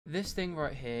This thing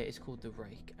right here is called the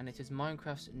Rake, and it is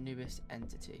Minecraft's newest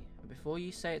entity. And before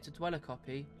you say it's a dweller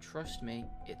copy, trust me,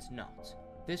 it's not.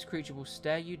 This creature will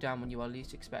stare you down when you are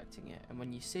least expecting it, and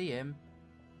when you see him,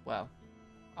 well,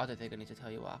 I don't think I need to tell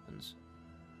you what happens.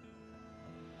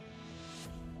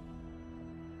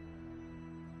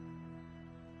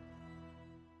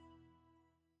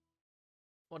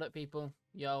 What up, people?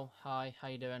 Yo, hi, how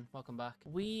you doing? Welcome back.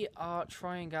 We are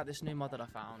trying out this new mod that I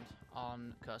found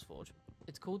on CurseForge.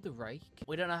 It's called the Rake.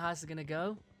 We don't know how it's gonna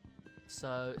go,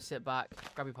 so sit back,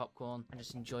 grab your popcorn, and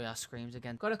just enjoy our screams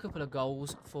again. Got a couple of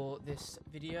goals for this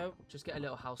video. Just get a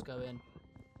little house going,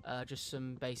 just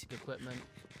some basic equipment,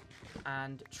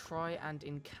 and try and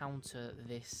encounter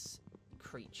this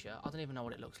creature. I don't even know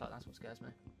what it looks like. That's what scares me.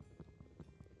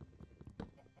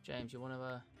 James, you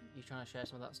trying to share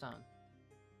some of that stone?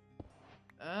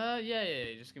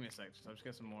 Yeah. Just give me a sec. I'll just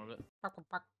get some more of it.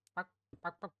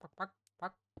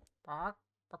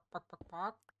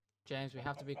 James, we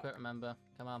have to be quick, remember.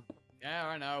 Come on. Yeah,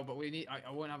 I know, but we need.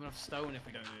 I won't have enough stone if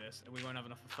we don't do this, and we won't have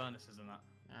enough furnaces and that.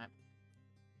 Alright.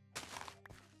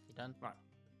 You done? Right.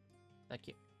 Thank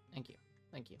you. Thank you.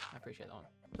 Thank you. I appreciate that one.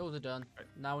 Tools are done. Right.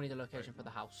 Now we need a location for the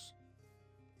house.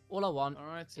 All I want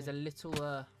Alright. is a little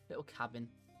cabin.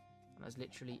 And that's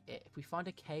literally it. If we find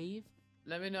a cave...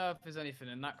 Let me know if there's anything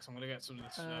in that, because I'm going to get some of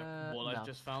this wall no. I've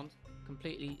just found.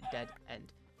 Completely dead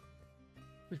end.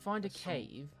 If we find a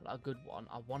cave, like a good one,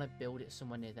 I want to build it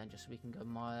somewhere near then just so we can go,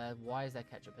 why is there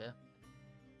ketchup here?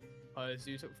 Oh,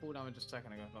 so you took 4 damage just a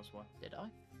second ago, that's why. Did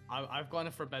I? I've gone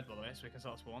in for a bed, by the way, so we can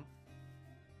start spawn.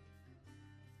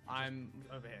 I'm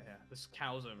over here, yeah. There's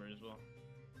cows over here as well.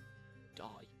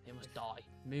 Die. They must die.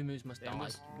 Moo-moos must die.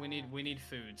 We need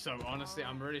food. So honestly,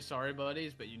 I'm really sorry,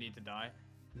 buddies, but you need to die.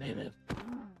 Moo-moo.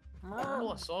 Oh,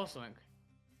 I saw something.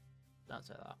 Don't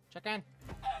say that. Chicken.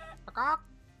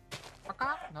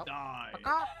 Nope. Die.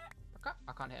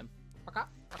 I can't hit him.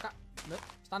 Nope.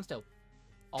 Stand still.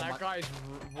 Oh, that guy's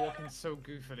walking so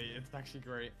goofily. It's actually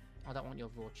great. I don't want your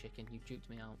raw chicken. You juked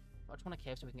me out. I just want a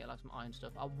cave so we can get like some iron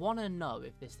stuff. I want to know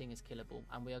if this thing is killable,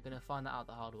 and we are going to find that out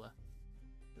the hard way.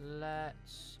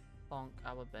 Let's bonk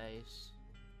our base.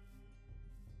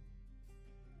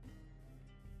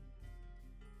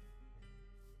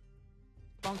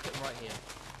 Bonk it right here.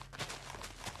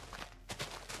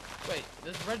 Wait,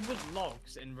 there's redwood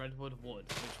logs in redwood wood,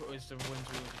 which was the ones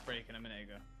we were just breaking a minute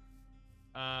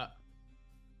ago.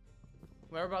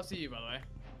 Whereabouts are you, by the way?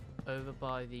 Over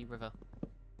by the river.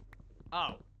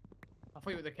 Oh, I thought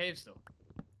you were at the cave still.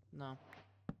 No.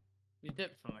 You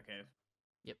dipped from the cave.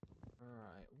 Yep.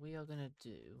 Alright, we are gonna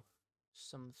do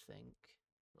something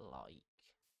like...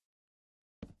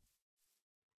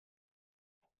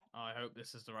 Oh, I hope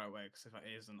this is the right way, because if it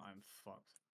isn't, I'm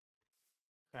fucked.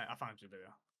 Okay, I found you, there.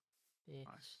 This.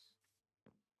 Nice.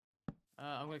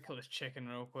 I'm gonna kill this chicken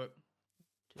real quick.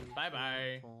 2,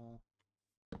 Bye-bye. 4.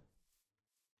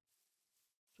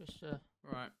 Just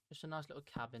Right. just a nice little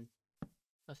cabin.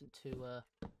 Nothing too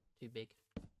big.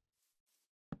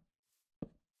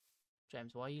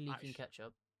 James, why are you leaking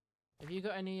ketchup? Have you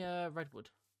got any redwood?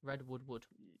 Redwood wood.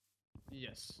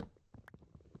 Yes.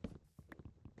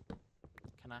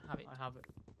 Can I have it? I have it.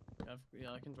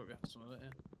 Yeah, I can drop you some of it,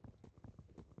 yeah.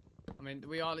 I mean,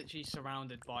 we are literally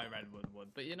surrounded by redwood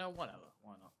wood, but you know, whatever.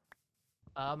 Why not?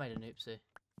 I made an oopsie.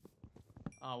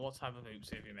 Oh, what type of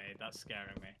oopsie have you made? That's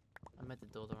scaring me. I made the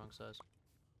door the wrong size.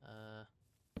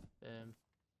 Boom.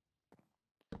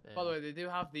 By the way, they do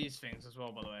have these things as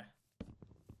well, by the way.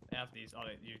 They have these. Oh,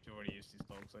 you've already used these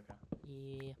dogs, okay.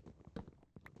 Yeah.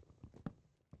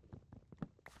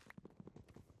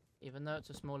 Even though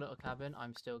it's a small little cabin,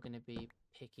 I'm still going to be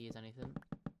picky as anything.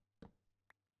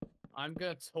 I'm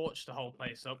going to torch the whole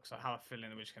place up, because I have a feeling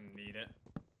that we're just going to need it.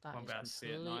 That is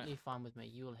completely fine with me.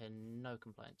 You will hear no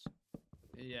complaints.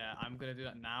 Yeah, I'm going to do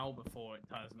that now before it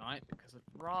turns night, because I'd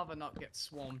rather not get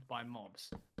swarmed by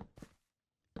mobs.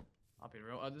 I'll be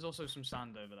real. There's also some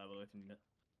sand over there, by the way, if you need it.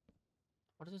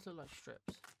 What does this look like?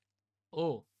 Strips.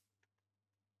 Oh.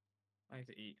 I need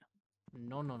to eat.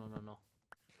 No. No.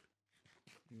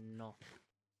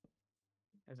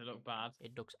 Does it look bad?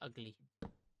 It looks ugly.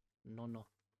 No.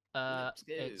 Let's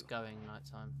go. It's going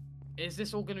nighttime. Is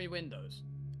this all going to be windows?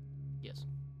 Yes.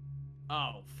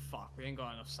 Oh, fuck. We ain't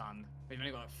got enough sand. We've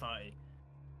only got like 30.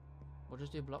 We'll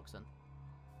just do blocks then.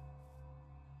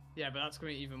 Yeah, but that's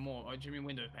going to be even more. Oh, do you mean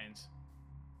window panes?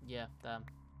 Yeah, damn.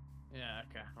 Yeah,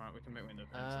 okay. Alright, we can make window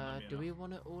panes. Do we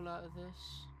want it all out of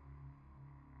this?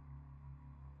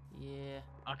 Yeah.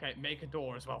 Okay, make a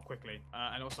door as well quickly.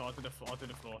 And also, I'll do the floor.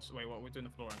 So, wait, what? We're doing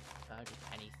the flooring. Just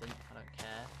anything. I don't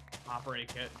care. I'll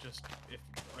break it. Just if.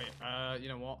 Wait. You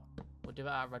know what? We'll do it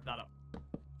out of red. That up.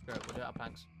 Great, we'll do it at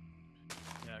planks.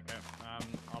 Yeah, okay.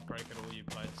 I'll break it all you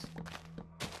plates.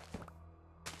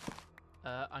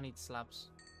 I need slabs.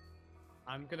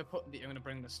 I'm gonna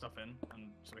bring this stuff in,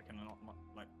 and so we can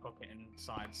like hook it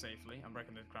inside safely. I'm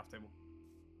breaking the craft table.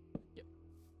 Yep.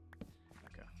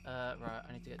 Okay. Right,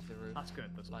 I need to get to the roof. That's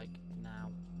good. That's like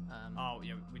now. Oh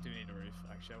yeah, we do need a roof.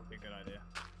 Actually, that would be a good idea.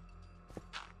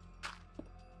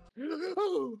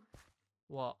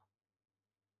 What?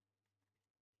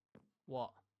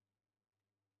 What?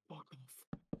 Fuck off.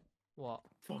 What?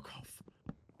 Fuck off.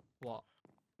 What?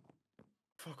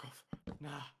 Fuck off.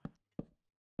 Nah.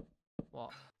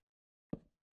 What?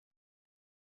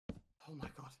 Oh my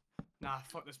god. Nah,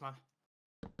 fuck this, man.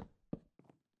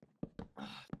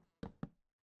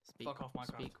 Speak, Fuck off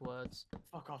Minecraft. Speak words.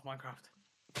 Fuck off Minecraft.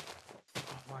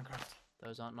 Fuck off Minecraft.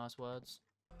 Those aren't nice words.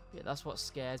 Yeah, that's what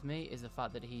scares me, is the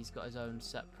fact that he's got his own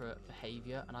separate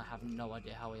behaviour, and I have no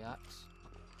idea how he acts.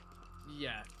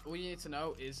 Yeah, all you need to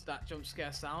know is that jump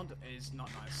scare sound is not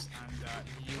nice, and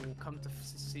you will come to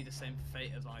see the same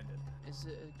fate as I did. Is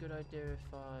it a good idea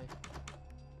if I...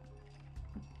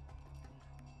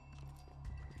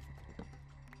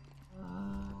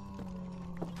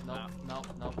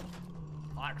 Nope.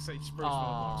 Actually, spruce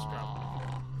box scrap.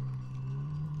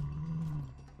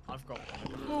 I've got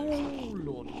one. Oh,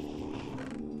 Lord.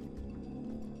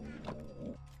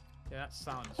 Yeah, that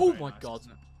sounds Oh very my nice, god.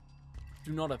 doesn't it?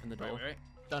 Do not open the door. Wait.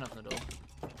 Don't open the door.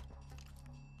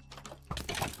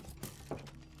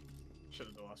 Shut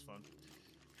the door, that's fun.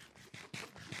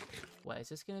 Wait, is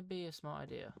this going to be a smart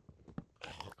idea?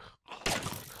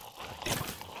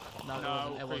 No,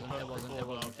 it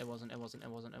wasn't.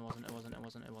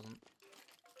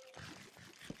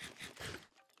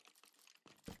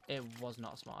 It was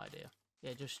not a smart idea.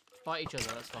 Yeah, just fight each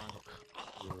other, that's fine.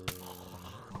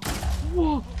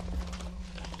 Whoa!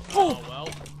 Oh well.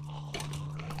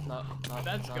 No.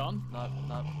 That's gone. No.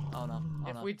 Oh no.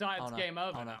 If we die, it's game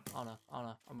over now. Oh no.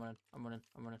 I'm running.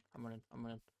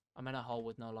 I'm in a hole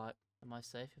with no light. Am I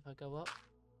safe if I go up?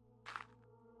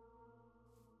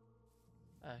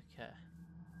 Okay.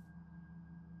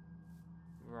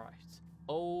 Right.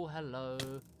 Oh, hello.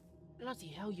 Bloody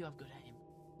hell, you have good aim.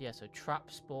 Yeah, so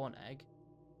trap spawn egg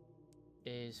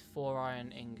is 4 iron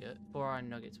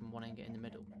nuggets and 1 ingot in the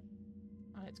middle.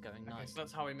 And it's going nice. Okay, so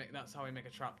that's how we make a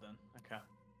trap then. Okay.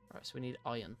 Right, so we need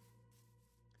iron.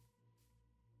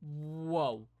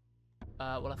 Whoa.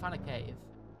 Well, I found a cave.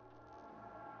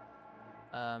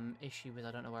 Issue with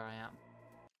I don't know where I am.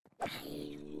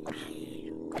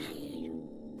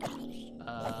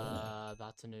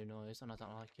 That's a new noise, and I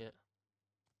don't like it.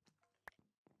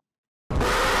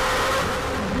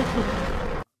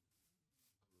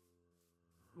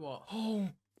 What? Oh.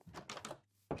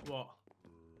 What?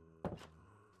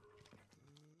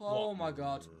 Oh What? my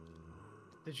god.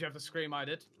 Did you have the scream I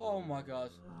did? Oh my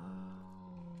god.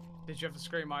 Did you have the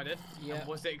scream I did? Yeah. And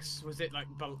was it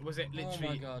literally? Oh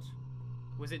my god.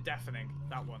 Was it deafening?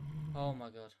 That one. Oh my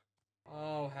god.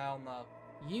 Oh hell no.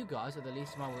 You guys are the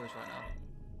least of my worries right now.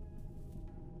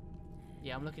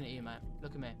 Yeah, I'm looking at you, mate.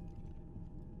 Look at me.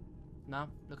 No,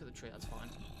 look at the tree. That's fine.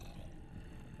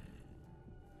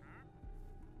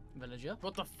 Villager.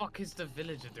 What the fuck is the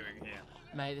villager doing here?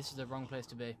 Mate, this is the wrong place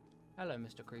to be. Hello,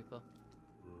 Mr. Creeper.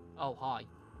 Oh, hi.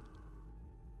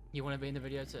 You want to be in the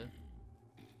video too?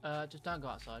 Just don't go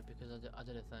outside because I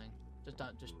did a thing. Just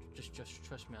don't. Just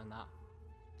trust me on that.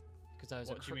 Because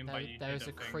there is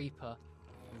a creeper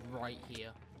right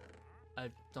here. A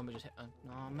zombie just hit.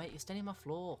 No, mate, you're standing on my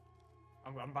floor.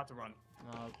 I'm about to run.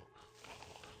 No.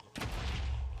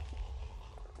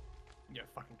 You're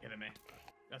fucking kidding me.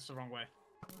 That's the wrong way.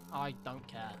 I don't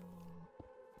care.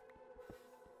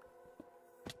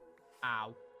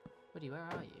 Ow. Buddy, where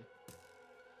are you?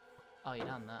 Oh, you're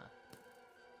down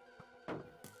there.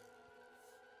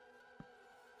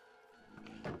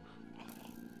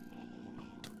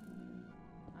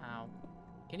 Ow.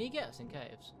 Can he get us in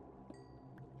caves?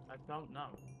 I don't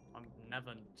know. I've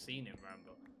never seen him,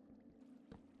 Rambo.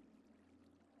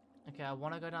 Okay, I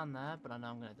want to go down there, but I know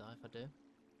I'm going to die if I do.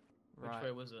 Right. Which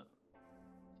way was it?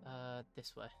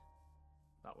 This way.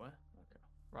 That way? Okay.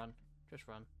 Run. Just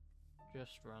run.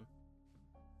 Just run.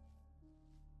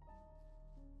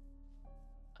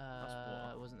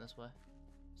 It wasn't this way.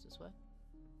 Is this way?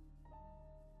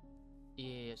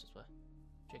 Yeah, it's this way.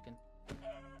 Chicken.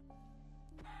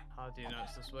 How do you know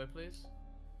it's this way, please?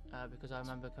 Because I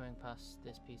remember coming past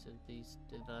this piece of these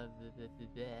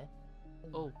there.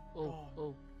 Oh.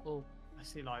 I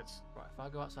see lights. Right, if I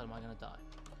go outside, am I gonna die?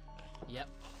 Yep,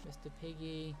 Mr.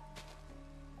 Piggy.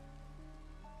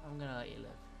 I'm gonna let you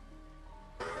live.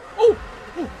 Oh!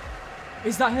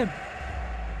 Is that him?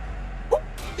 Oh!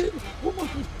 Oh my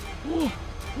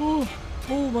god.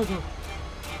 Oh my god.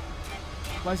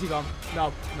 Where's he gone?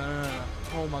 No.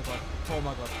 Oh my god. Oh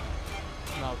my god.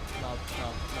 No.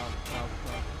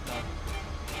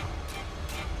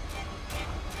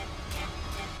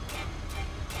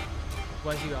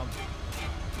 Where's he gone?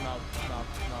 No.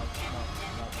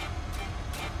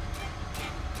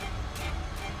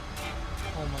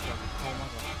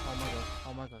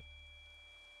 Oh my god.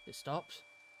 It stops.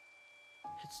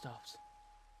 It stops.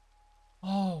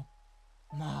 Oh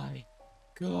my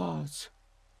god.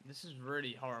 This is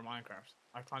really horror Minecraft.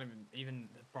 I can't even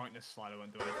the brightness slider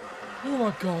won't do anything. Oh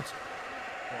my god.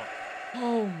 What?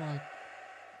 Oh my.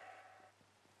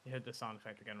 You heard the sound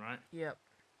effect again, right? Yep.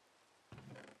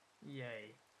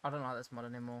 Yay. I don't like this mod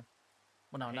anymore.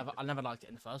 Well, no, I never liked it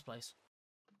in the first place.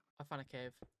 I found a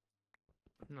cave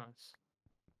Nice.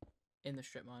 in the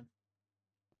strip mine.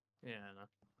 Yeah, no.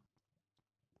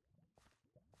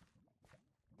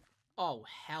 Oh,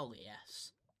 hell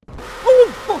yes.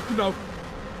 Oh, fuck no!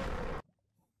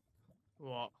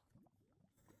 What?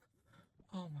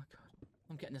 Oh my god.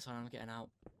 I'm getting this iron, I'm getting out.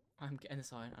 I'm getting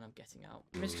this iron and I'm getting out.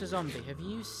 Mr. Zombie, have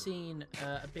you seen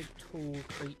a big tall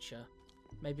creature?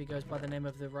 Maybe it goes by the name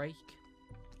of the Rake?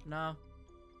 No?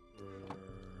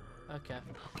 Okay.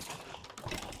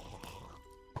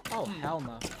 Oh, hell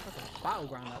no. That's a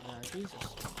battleground out there,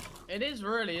 Jesus. It is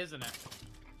really, isn't it?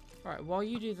 Right, while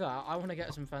you do that, I want to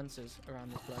get some fences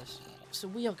around this place. So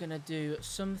we are going to do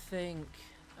something...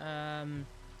 we're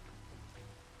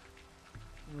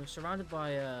surrounded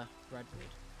by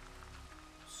redwood.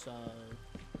 So...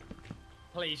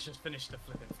 Please just finish the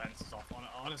flipping fences off.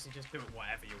 Honestly, just do it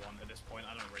whatever you want at this point.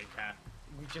 I don't really care.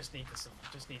 We just need to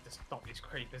stop these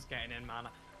creepers getting in, man.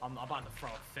 I'm about to throw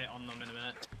a fit on them in a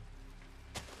minute.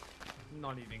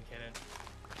 Not even kidding.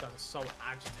 That is so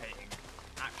agitating.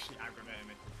 Actually aggravating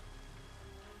me.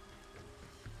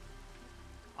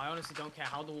 I honestly don't care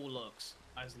how the wall looks,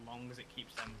 as long as it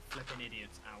keeps them flipping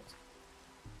idiots out.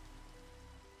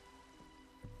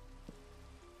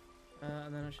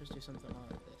 And then let's just do something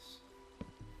like this.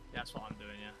 Yeah, that's what I'm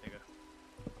doing, yeah. There you go.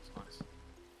 That's nice.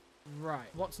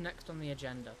 Right, what's next on the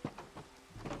agenda?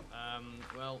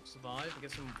 Well, survive.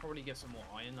 Probably get some more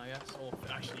iron, I guess. Or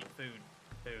actually, food.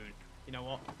 You know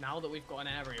what? Now that we've got an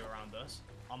area around us,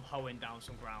 I'm hoeing down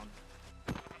some ground.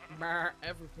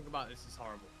 Everything about this is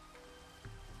horrible.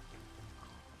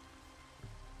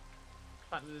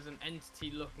 In fact, there's an entity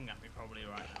looking at me probably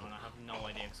right now, and I have no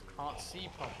idea because I can't see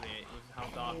properly with how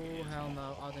dark it is. Oh, hell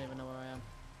no. I don't even know where I am.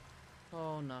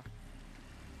 Oh, no.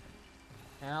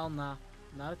 Hell no.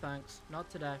 No thanks. Not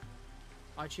today.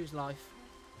 I choose life.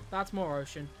 That's more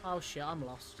ocean. Oh, shit. I'm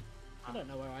lost. I don't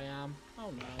know where I am.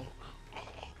 Oh, no.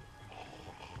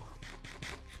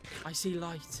 I see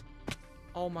light.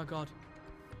 Oh, my God.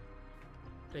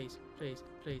 Please. Please.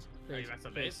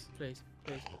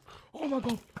 Oh, my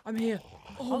God. I'm here.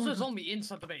 Oh, How's my a God. zombie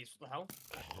inside the base? What the hell?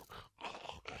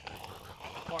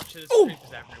 Watch, there's Oh!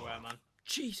 creepers everywhere, man.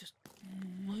 Jesus.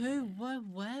 Where,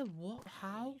 what,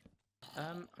 how?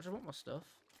 I just want my stuff.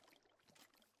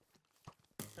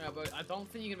 Yeah, but I don't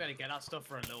think you're gonna be able to get that stuff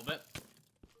for a little bit.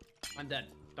 I'm dead.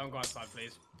 Don't go outside,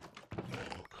 please.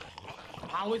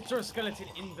 How is there a skeleton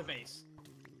in the base?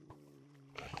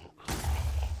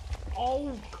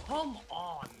 Oh, come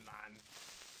on, man.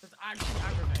 That's actually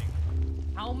aggravating.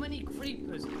 How many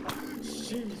creepers?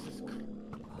 Jesus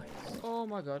Christ. Oh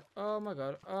my god. Oh my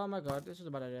god. Oh my god. This is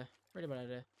a bad idea. Really bad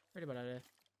idea. Really bad idea.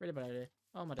 Really bad idea.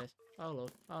 Oh my days. Oh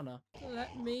lord. Oh no.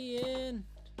 Let me in.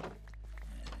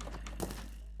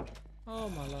 Oh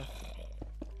my lord.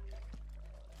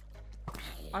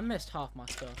 I missed half my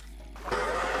stuff.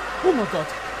 Oh my god.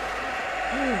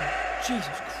 Oh, Jesus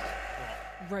Christ.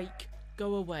 Rake,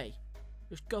 go away.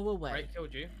 Just go away. Rake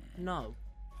killed you? No.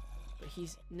 But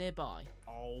he's nearby.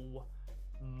 Oh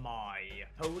my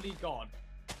holy god.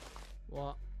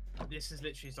 What? This is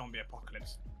literally zombie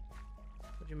apocalypse.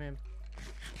 What do you mean?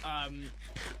 I'm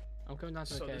coming down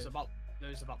to the So cave.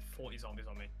 there's about 40 zombies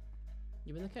on me.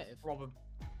 You in the cave? Probably.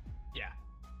 Yeah.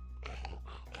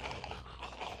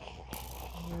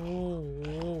 Oh,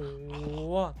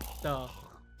 what the?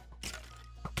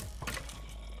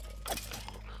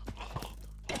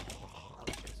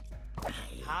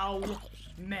 How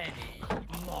many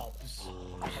mobs?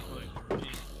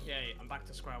 Yay, I'm back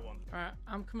to square one. Alright,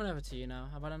 I'm coming over to you now.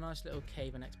 I've had a nice little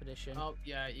caving expedition. Oh,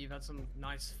 yeah, you've had some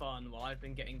nice fun while I've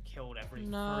been getting killed every 3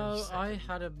 No, seconds. I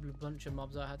had a bunch of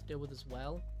mobs I had to deal with as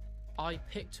well. I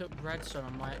picked up redstone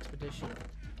on my expedition.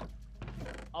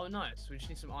 Oh, nice. We just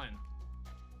need some iron.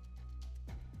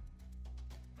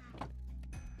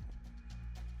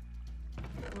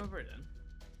 Come over here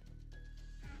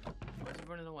then. Why is he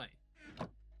running away?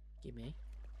 Gimme.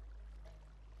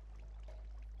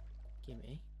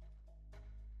 Gimme.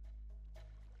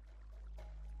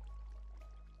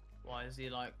 Why is he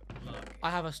like, look? I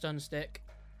have a stun stick.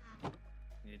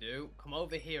 You do? Come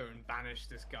over here and banish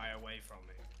this guy away from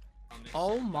me.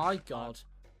 Oh my god.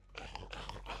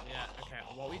 Yeah, okay,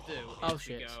 what we do Oh, is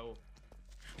we shit. go...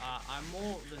 I'm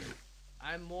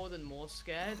more than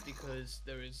scared because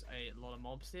there is a lot of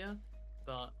mobs here,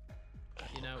 but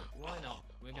you know, why not?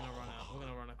 We're gonna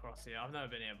run across here. I've never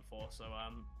been here before, so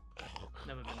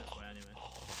never been this way anyway.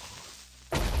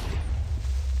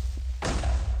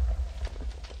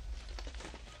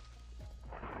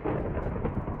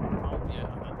 Oh yeah, I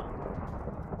heard that.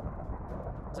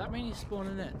 Does that mean he's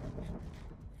spawning in?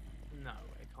 No,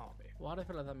 it can't be. Why do I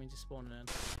feel like that means he's spawning in?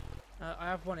 I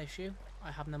have one issue.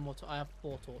 I have no more. I have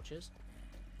 4 torches.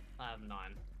 I have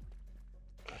 9.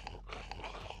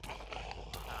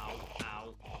 Ow,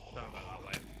 ow. Don't go that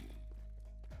way.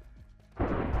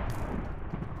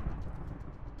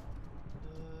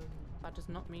 That does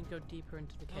not mean go deeper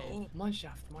into the cave. Oh, mine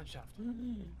shaft, mine shaft.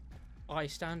 I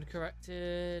stand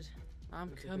corrected. I'm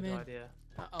That's coming. a good idea.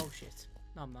 Oh shit.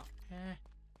 No, I'm not.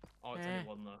 Oh, it's only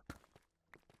one though.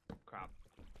 Crap.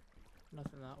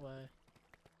 Nothing that way.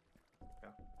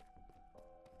 Yeah.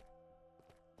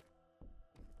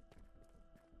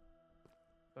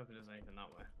 Don't think there's anything that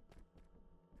way.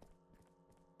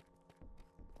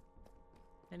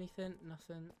 Anything?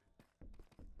 Nothing.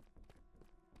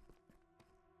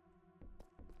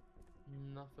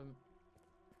 Nothing.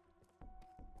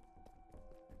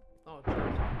 Oh, it's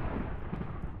right.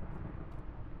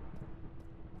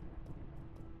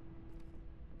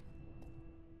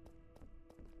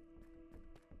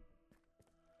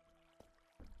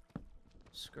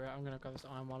 Screw it, I'm gonna grab this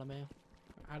iron while I'm here.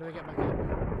 How do I get back up?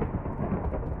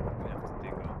 We have to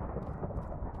dig up.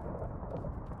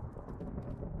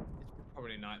 It's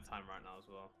probably night time right now as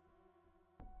well,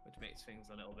 which makes things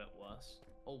a little bit worse.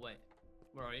 Oh wait,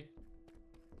 where are you?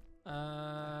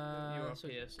 You're That's up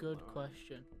a here good somewhere,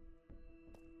 question.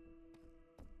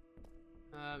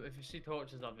 If you see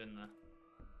torches, I've been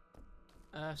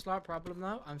there. Slight problem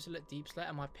though, I'm still at deep slit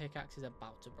and my pickaxe is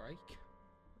about to break.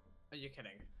 Are you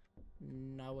kidding?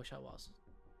 No, I wish I was.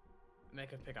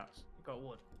 Make a pickaxe. You got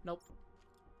wood. Nope.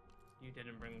 You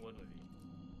didn't bring wood with you.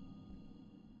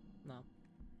 No.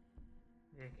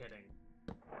 You're kidding.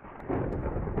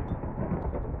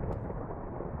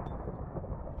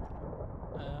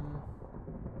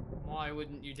 Why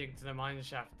wouldn't you dig to the mine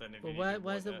shaft then? If Well, you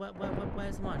where's the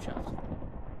where's the mine shaft?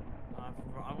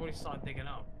 I've already started digging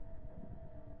up.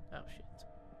 Oh shit.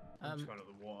 I'm just going to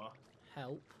the water.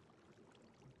 Help.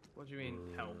 What do you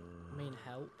mean help? I mean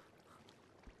help.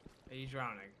 Are you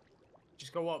drowning?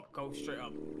 Just go up. Go straight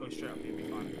up. Go straight up. You'll be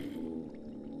fine.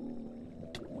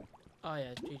 Oh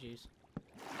yeah, GG's.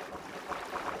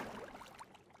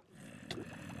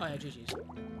 Oh yeah, GG's.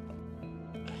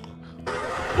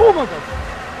 Oh my god!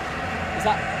 Is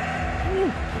that...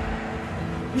 Ooh.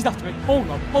 He's after me! Oh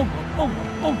no! Oh no! Oh no!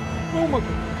 Oh! Oh my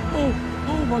god! Oh!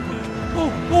 Oh my god!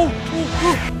 Oh! Oh!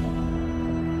 Oh! Oh!